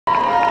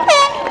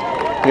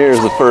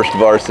Here's the first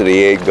Varsity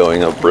 8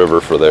 going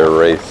upriver for their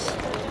race.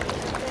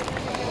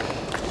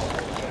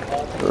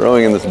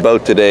 Rowing in this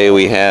boat today,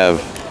 we have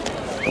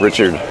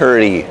Richard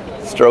Hurdy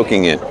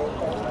stroking it.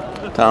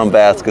 Tom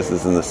Vasquez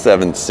is in the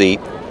 7th seat.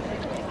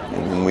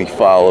 And then we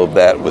follow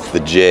that with the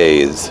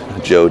J's.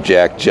 Joe,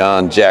 Jack,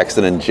 John,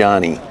 Jackson, and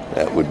Johnny.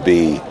 That would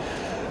be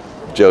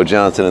Joe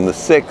Johnson in the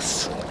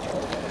 6th.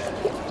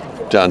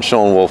 Jack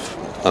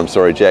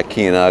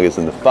Kianaga's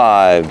in the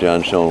 5.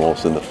 John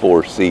Schoenwolf's in the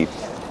 4th seat.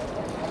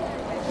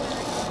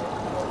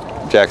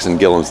 Jackson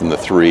Gillam's in the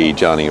 3.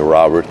 Johnny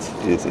Roberts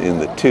is in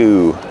the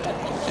 2.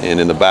 And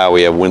in the bow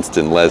we have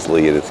Winston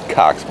Leslie. It is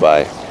coxed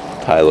by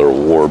Tyler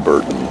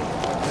Warburton.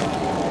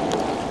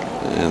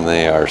 And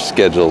they are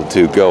scheduled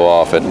to go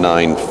off at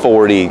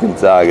 9:40.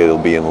 Gonzaga will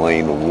be in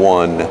lane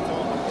 1.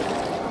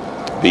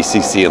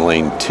 BCC in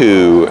lane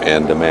 2.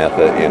 And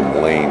Dematha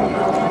in lane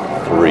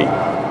 3.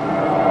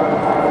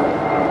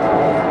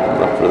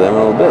 Up for them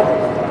in a little bit.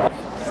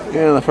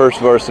 And the first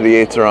Varsity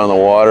 8s are on the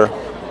water.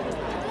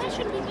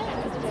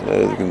 That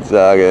is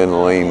Gonzaga in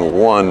lane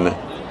 1.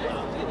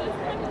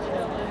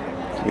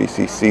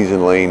 BCC's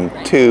in lane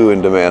 2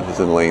 and Dematha's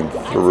in lane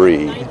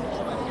 3.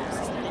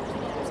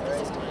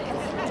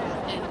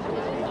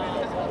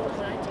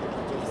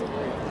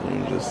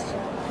 They're just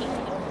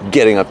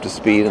getting up to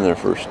speed in their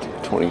first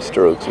 20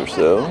 strokes or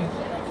so.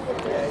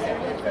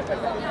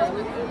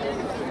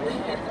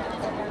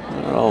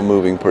 They're all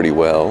moving pretty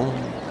well.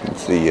 You can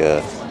see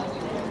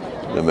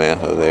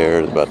Dematha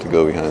there is about to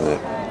go behind that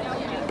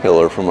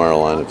pillar from our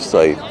line of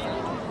sight.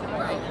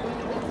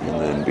 And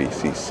then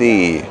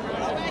BCC.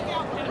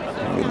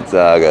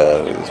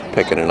 Gonzaga is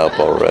picking it up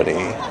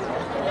already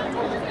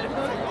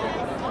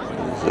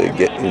as they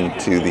get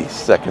into the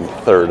second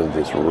third of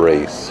this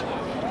race.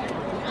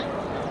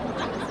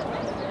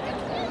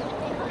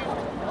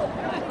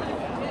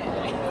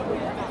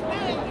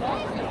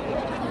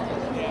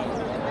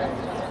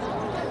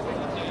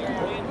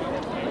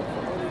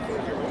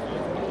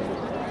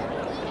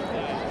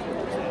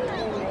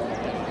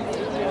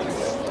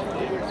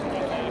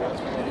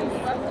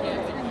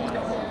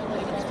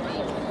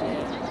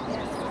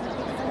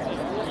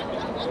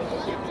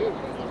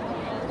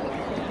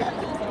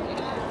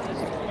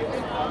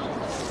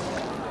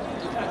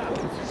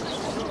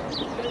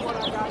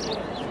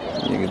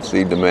 You can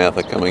see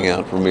Dematha coming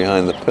out from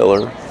behind the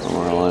pillar from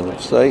our line of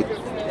sight.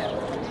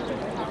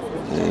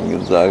 And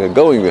Gonzaga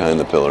going behind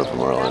the pillar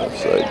from our line of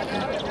sight.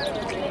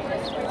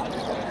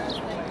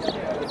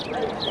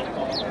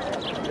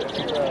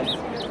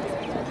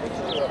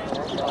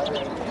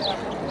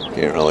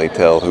 Can't really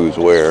tell who's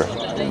where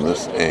from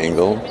this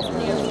angle.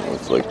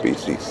 Looks like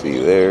BCC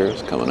there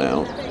is coming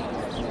out.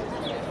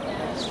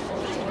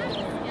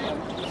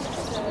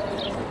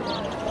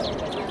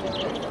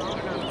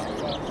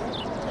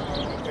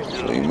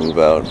 So you move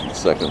out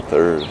second,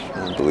 third.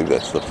 I believe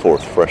that's the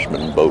 4th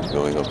freshman boat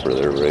going up for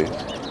their race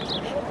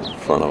in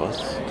front of us.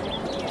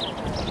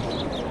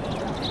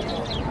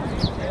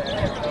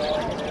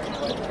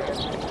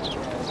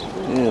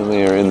 And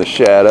they are in the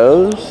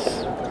shadows.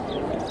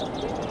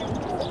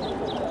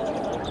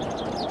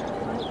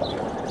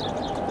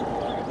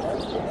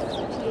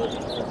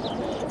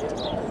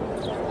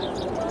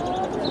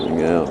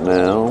 Moving out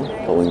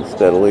now, pulling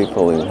steadily,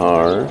 pulling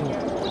hard.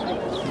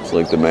 Looks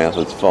like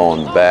Dematha's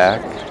fallen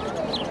back.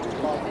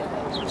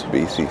 It's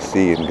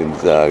BCC and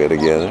Gonzaga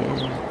together.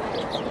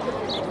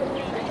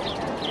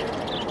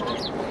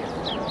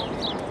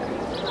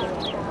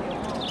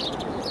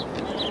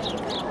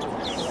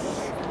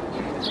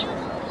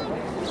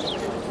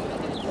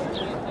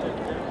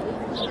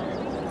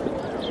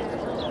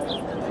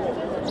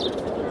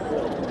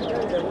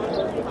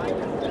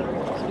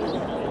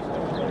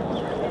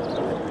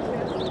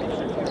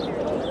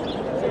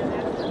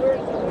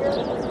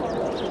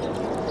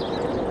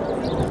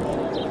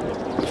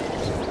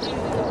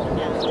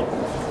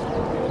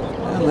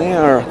 They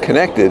are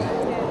connected.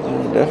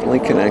 They're definitely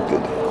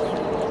connected.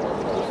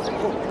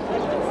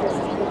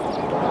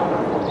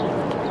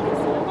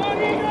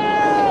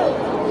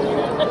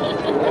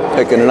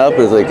 Picking it up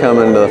as they come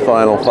into the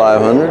final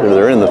 500, or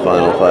they're in the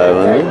final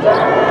 500.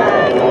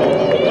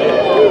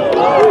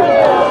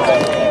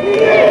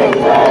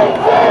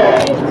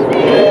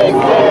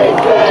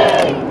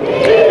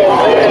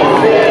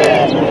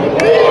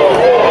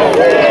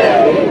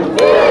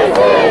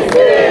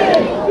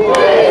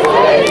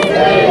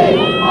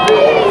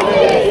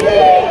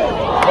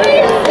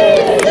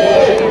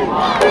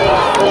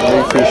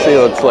 BCC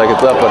looks like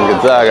it's up on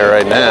Gonzaga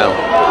right now.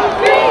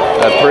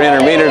 Got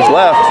 300 meters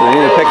left. They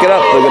need to pick it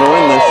up. They're going to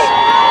win this.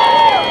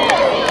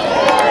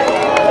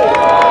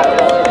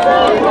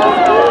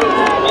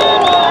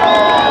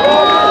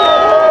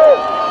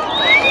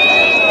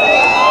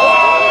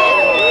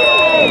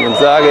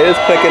 Gonzaga is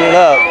picking it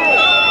up.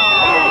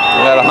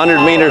 We got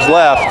 100 meters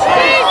left.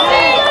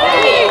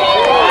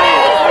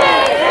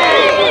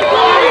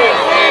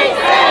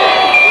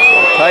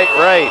 Tight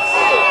race.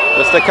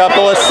 Just a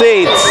couple of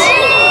seats.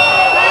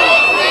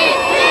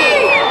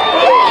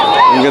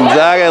 And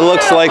Gonzaga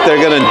looks like they're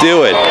going to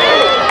do it.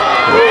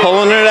 They're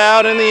pulling it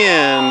out in the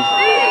end.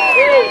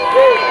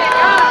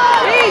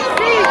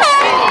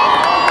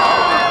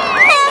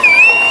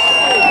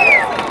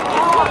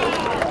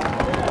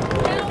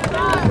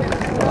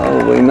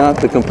 not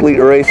the complete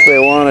race they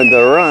wanted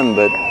to run,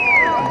 but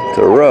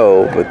to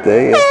row, but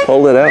they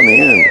pulled it out in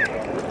the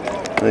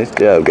end. Nice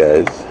job,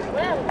 guys.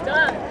 Well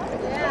done.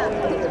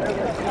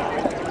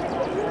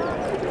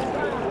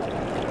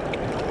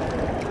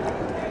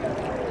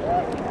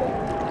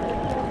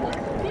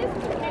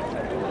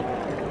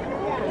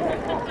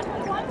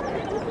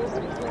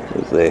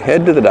 As they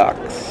head to the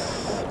docks.